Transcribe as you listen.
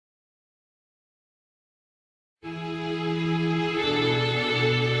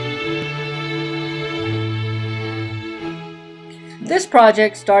This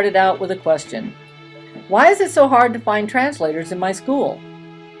project started out with a question. Why is it so hard to find translators in my school?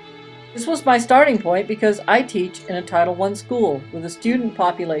 This was my starting point because I teach in a Title I school with a student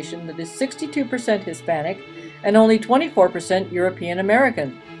population that is 62% Hispanic and only 24% European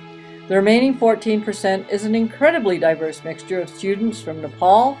American. The remaining 14% is an incredibly diverse mixture of students from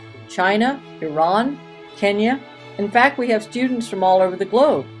Nepal, China, Iran, Kenya. In fact, we have students from all over the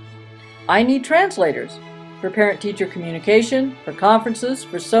globe. I need translators for parent-teacher communication, for conferences,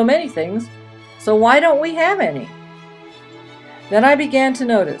 for so many things. So why don't we have any? Then I began to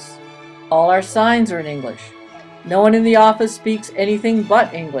notice all our signs are in English. No one in the office speaks anything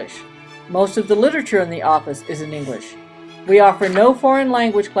but English. Most of the literature in the office is in English. We offer no foreign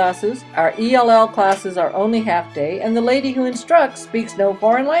language classes. Our ELL classes are only half day, and the lady who instructs speaks no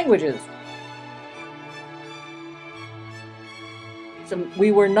foreign languages. So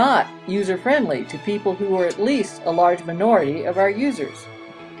we were not user-friendly to people who were at least a large minority of our users.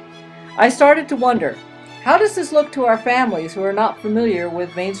 I started to wonder, how does this look to our families who are not familiar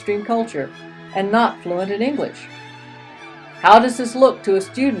with mainstream culture and not fluent in English? How does this look to a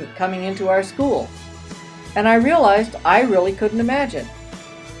student coming into our school? And I realized I really couldn't imagine.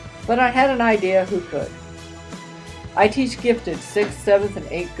 But I had an idea who could. I teach gifted 6th, 7th, and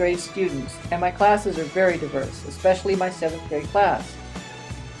 8th grade students, and my classes are very diverse, especially my 7th grade class.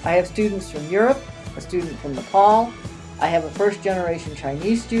 I have students from Europe, a student from Nepal, I have a first-generation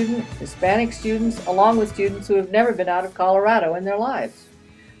Chinese student, Hispanic students, along with students who have never been out of Colorado in their lives.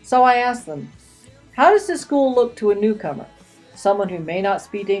 So I asked them, how does this school look to a newcomer? Someone who may not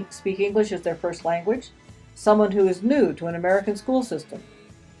speak English as their first language? Someone who is new to an American school system?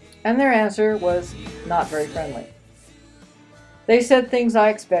 And their answer was not very friendly. They said things I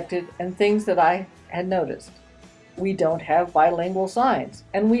expected and things that I had noticed. We don't have bilingual signs,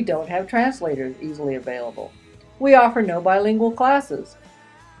 and we don't have translators easily available. We offer no bilingual classes.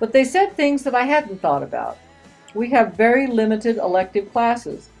 But they said things that I hadn't thought about. We have very limited elective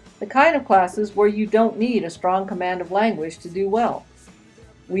classes, the kind of classes where you don't need a strong command of language to do well.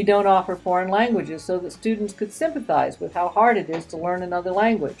 We don't offer foreign languages so that students could sympathize with how hard it is to learn another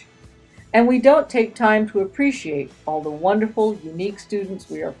language. And we don't take time to appreciate all the wonderful, unique students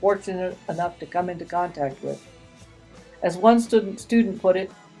we are fortunate enough to come into contact with. As one student put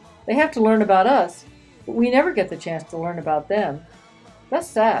it, they have to learn about us, but we never get the chance to learn about them. That's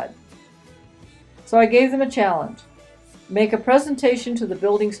sad. So I gave them a challenge. Make a presentation to the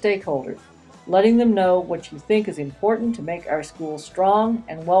building stakeholders, letting them know what you think is important to make our school strong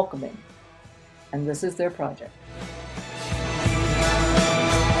and welcoming. And this is their project.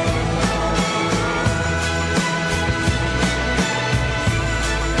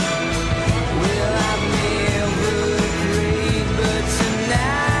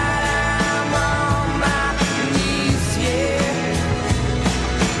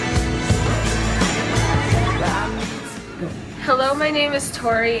 Hello, my name is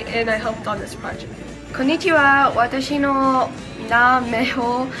Tori and I helped on this project. こんにちは、私の名前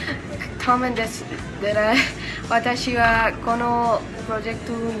をタメンです。で、私はこのプロジェク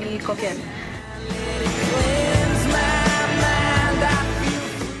トに貢献。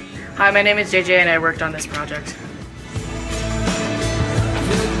Hi, my name is JJ and I worked on this project.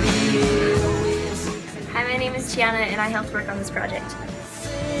 Hi, my name is Tiana and I helped work on this project.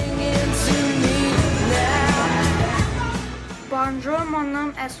 Bonjour, mon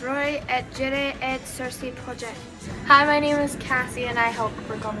nom est Roy et j'ai aidé sur ce projet. Hi, my name is Cassie and I helped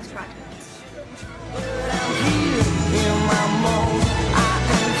work on this project.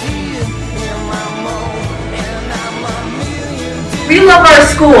 We love our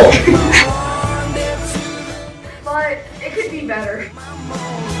school, but it could be better.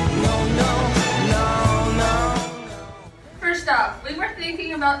 First off, we were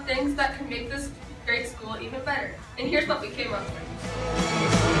thinking about things that could make this great school even better, and here's what we came up with.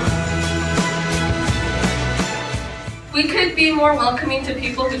 We could be more welcoming to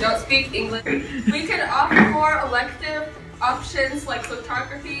people who don't speak English. We could offer more elective options like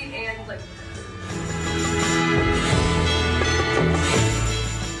photography and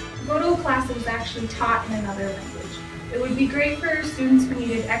Photo class was actually taught in another language. It would be great for students who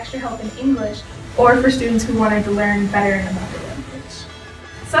needed extra help in English or for students who wanted to learn better in another language.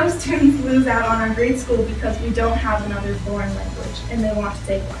 Some students lose out on our grade school because we don't have another foreign language and they want to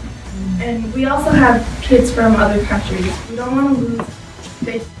take one. And we also have kids from other countries. We don't want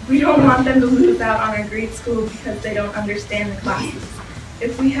them to lose out on our grade school because they don't understand the classes.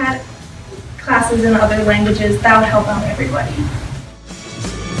 If we had classes in other languages, that would help out everybody.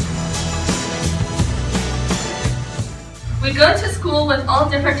 We go to school with all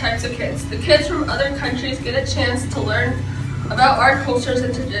different types of kids. The kids from other countries get a chance to learn about our cultures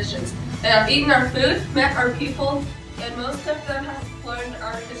and traditions. They have eaten our food, met our people, and most of them have learned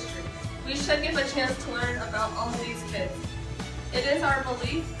our history. We should give a chance to learn about all these kids. It is our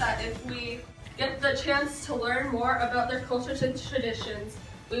belief that if we get the chance to learn more about their cultures and traditions,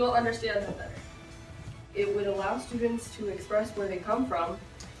 we will understand them better. It would allow students to express where they come from.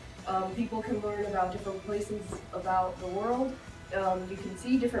 People can learn about different places about the world. You can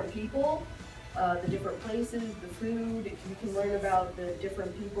see different people, the different places, the food. You can learn about the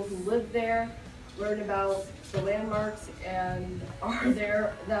different people who live there, learn about the landmarks and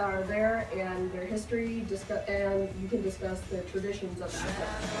that are there and their history, and you can discuss the traditions of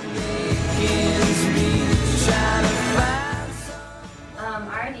that.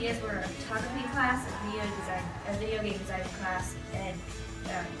 Our ideas were a photography class, a video game design class, and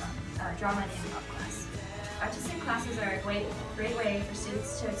drama and improv class. Artistic classes are a great way for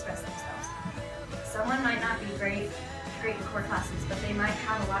students to express themselves. Someone might not be great in core classes, but they might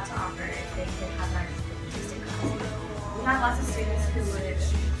have a lot to offer if they could have an artistic class. We have lots of students who would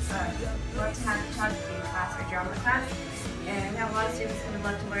love to have photography class or drama class, and we have a lot of students who would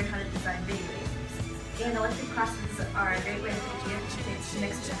love to learn how to design video games. And elective classes are a great way for kids to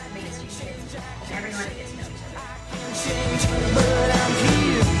mix with mainstream kids, and everyone to get to know each other.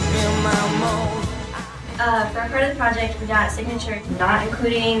 For our part of the project, we got a signature not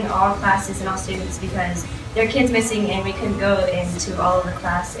including all classes and all students because there are kids missing and we couldn't go into all of the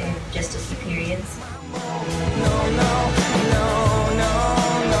class in just a few periods.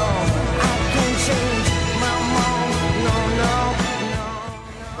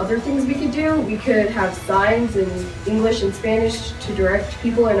 Other things we could do, we could have signs in English and Spanish to direct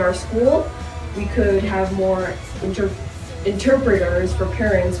people in our school. We could have more interpreters for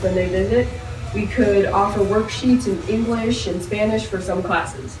parents when they visit. We could offer worksheets in English and Spanish for some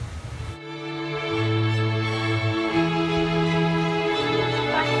classes.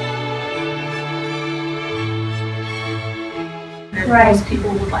 Most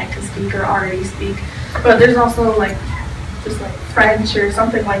people would like to speak or already speak, but there's also just like French or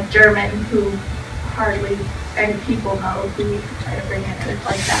something like German who hardly any people know, who we could try to bring in, or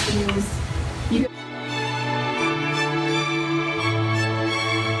like Japanese.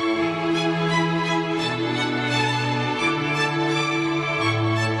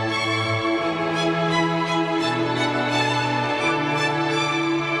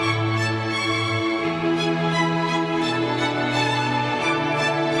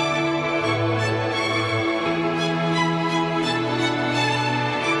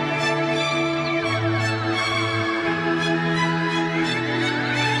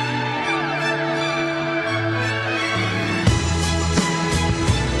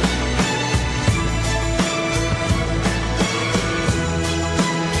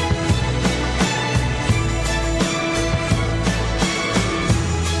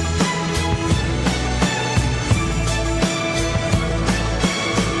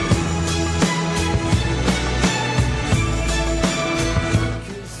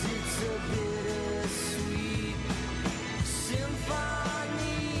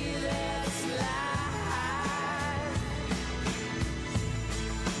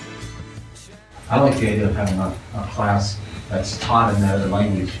 I like the idea of having a class that's taught in another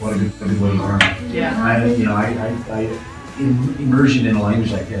language. What a good way to learn. Yeah. Immersion in a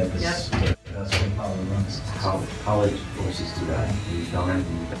language like that. That's what probably runs. College courses do that. You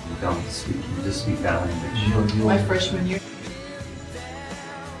don't speak. You just speak that language. My freshman year.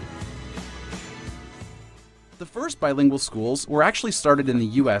 The first bilingual schools were actually started in the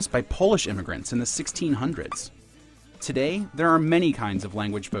U.S. by Polish immigrants in the 1600s. Today, there are many kinds of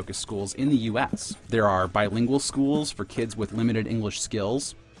language-focused schools in the U.S. There are bilingual schools for kids with limited English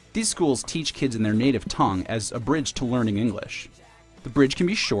skills. These schools teach kids in their native tongue as a bridge to learning English. The bridge can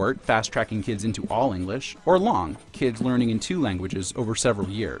be short, fast-tracking kids into all English, or long, kids learning in 2 languages over several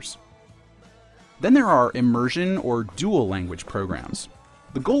years. Then there are immersion or dual language programs.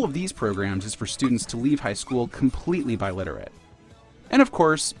 The goal of these programs is for students to leave high school completely biliterate. And of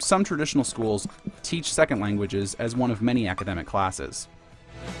course, some traditional schools teach second languages as one of many academic classes.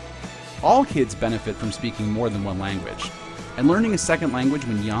 All kids benefit from speaking more than one language, and learning a second language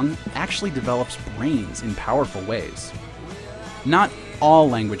when young actually develops brains in powerful ways. Not all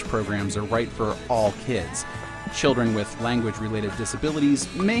language programs are right for all kids. Children with language-related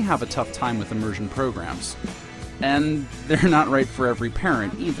disabilities may have a tough time with immersion programs. And they're not right for every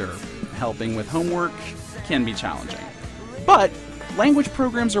parent either. Helping with homework can be challenging. But language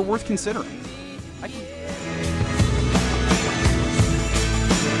programs are worth considering.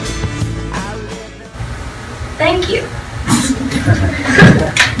 Thank you.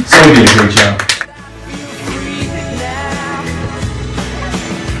 So you did a great job.